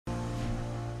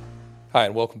Hi,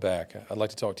 and welcome back. I'd like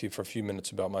to talk to you for a few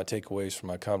minutes about my takeaways from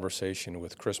my conversation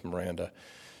with Chris Miranda.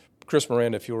 Chris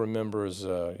Miranda, if you'll remember, is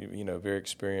very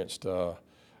experienced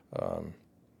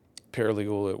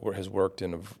paralegal that has worked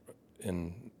in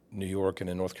New York and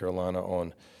in North Carolina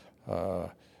on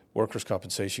workers'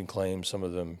 compensation claims. Some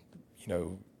of them,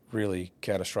 really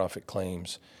catastrophic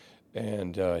claims,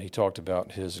 and he talked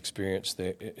about his experience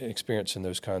in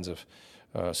those kinds of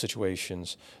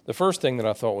situations. The first thing that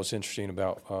I thought was interesting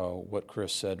about what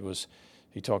Chris said was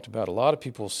he talked about a lot of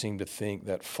people seem to think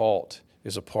that fault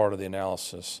is a part of the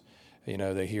analysis.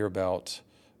 They hear about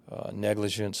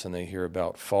negligence, and they hear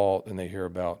about fault, and they hear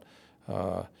about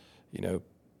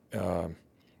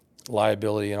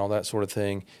liability and all that sort of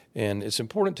thing. And it's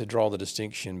important to draw the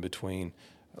distinction between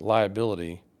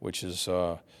liability, which is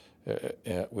an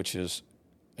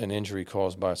injury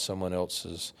caused by someone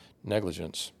else's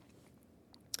negligence,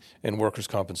 and workers'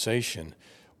 compensation,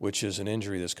 which is an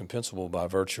injury that's compensable by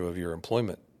virtue of your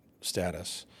employment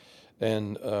status.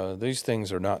 And these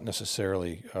things are not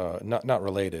necessarily not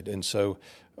related. And so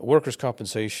workers'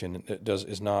 compensation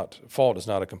fault is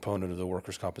not a component of the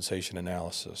workers' compensation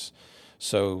analysis.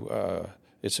 So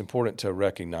it's important to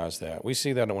recognize that. We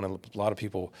see that when a lot of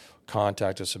people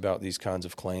contact us about these kinds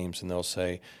of claims, and they'll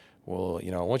say, well,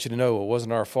 I want you to know it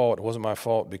wasn't our fault. It wasn't my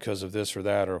fault because of this or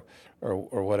that or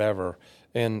whatever.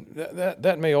 And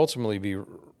that may ultimately be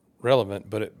relevant,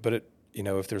 but it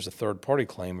if there's a third party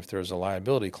claim, if there's a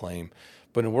liability claim,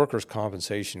 but in workers'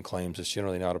 compensation claims, it's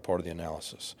generally not a part of the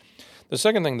analysis. The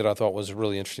second thing that I thought was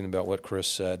really interesting about what Chris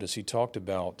said is he talked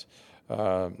about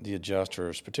the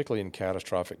adjusters, particularly in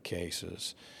catastrophic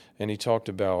cases, and he talked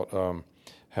about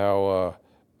how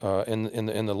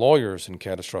in the lawyers in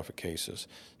catastrophic cases,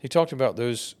 he talked about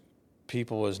those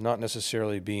people as not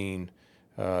necessarily being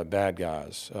bad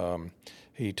guys.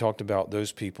 He talked about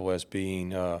those people as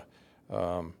being,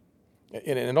 and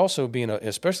also being,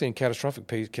 especially in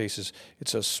catastrophic cases,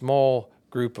 it's a small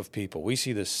group of people. We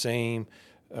see the same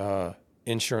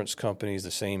insurance companies,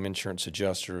 the same insurance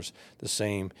adjusters, the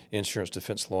same insurance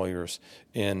defense lawyers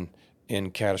in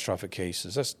catastrophic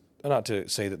cases. That's not to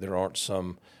say that there aren't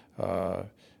some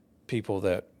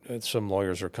some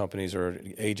lawyers or companies or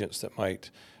agents that might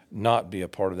not be a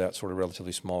part of that sort of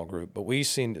relatively small group, but we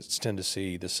tend to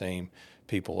see the same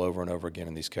people over and over again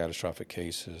in these catastrophic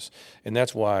cases. And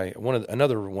that's why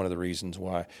another one of the reasons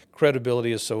why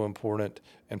credibility is so important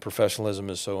and professionalism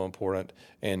is so important,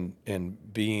 and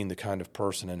being the kind of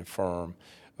person and firm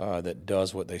that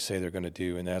does what they say they're going to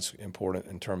do. And that's important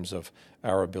in terms of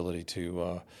our ability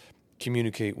to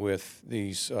communicate with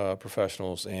these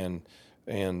professionals and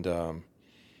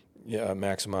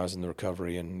maximizing the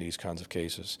recovery in these kinds of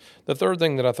cases. The third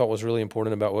thing that I thought was really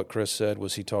important about what Chris said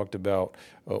was he talked about,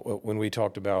 when we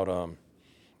talked about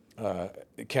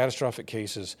catastrophic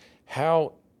cases,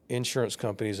 how insurance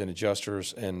companies and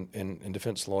adjusters and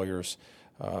defense lawyers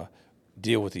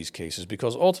deal with these cases.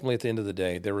 Because ultimately, at the end of the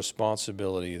day, their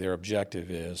responsibility, their objective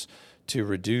is to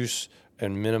reduce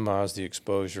and minimize the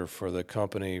exposure for the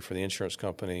company, for the insurance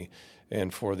company,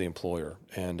 and for the employer.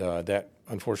 And that,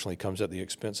 unfortunately, comes at the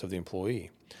expense of the employee.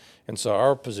 And so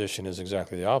our position is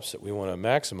exactly the opposite. We want to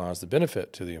maximize the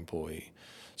benefit to the employee.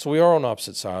 So we are on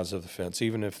opposite sides of the fence,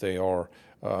 even if they are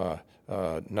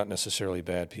not necessarily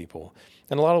bad people.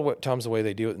 And a lot of times the way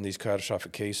they do it in these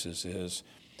catastrophic cases is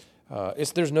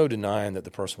there's no denying that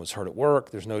the person was hurt at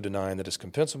work. There's no denying that it's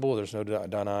compensable. There's no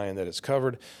denying that it's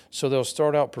covered. So they'll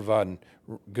start out providing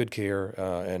good care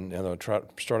and they'll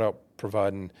start out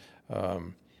providing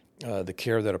the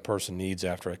care that a person needs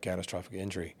after a catastrophic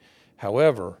injury.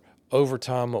 However, over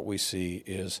time, what we see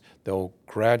is they'll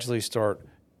gradually start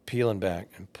peeling back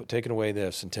and taking away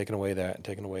this and taking away that and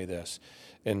taking away this.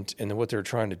 And what they're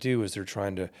trying to do is they're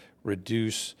trying to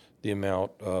reduce the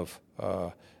amount of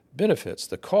benefits,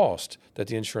 the cost that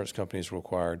the insurance company is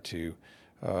required to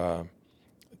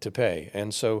pay.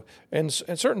 And so, and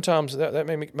certain times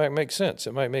that might make sense.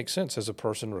 It might make sense as a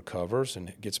person recovers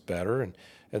and gets better and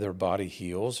their body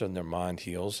heals and their mind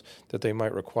heals, that they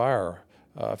might require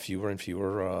fewer and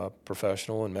fewer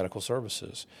professional and medical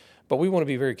services. But we want to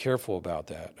be very careful about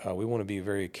that. We want to be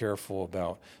very careful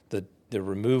about the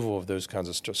removal of those kinds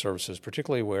of services,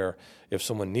 particularly where if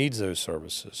someone needs those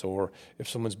services, or if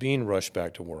someone's being rushed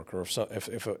back to work, or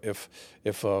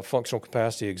if a functional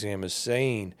capacity exam is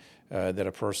saying that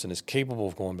a person is capable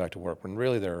of going back to work, when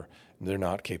really they're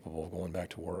not capable of going back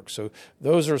to work. So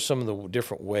those are some of the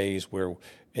different ways where,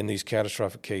 in these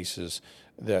catastrophic cases,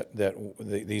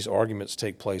 these arguments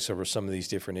take place over some of these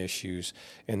different issues,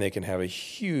 and they can have a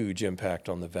huge impact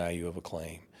on the value of a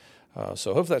claim.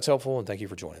 So hopefully that's helpful, and thank you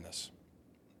for joining us.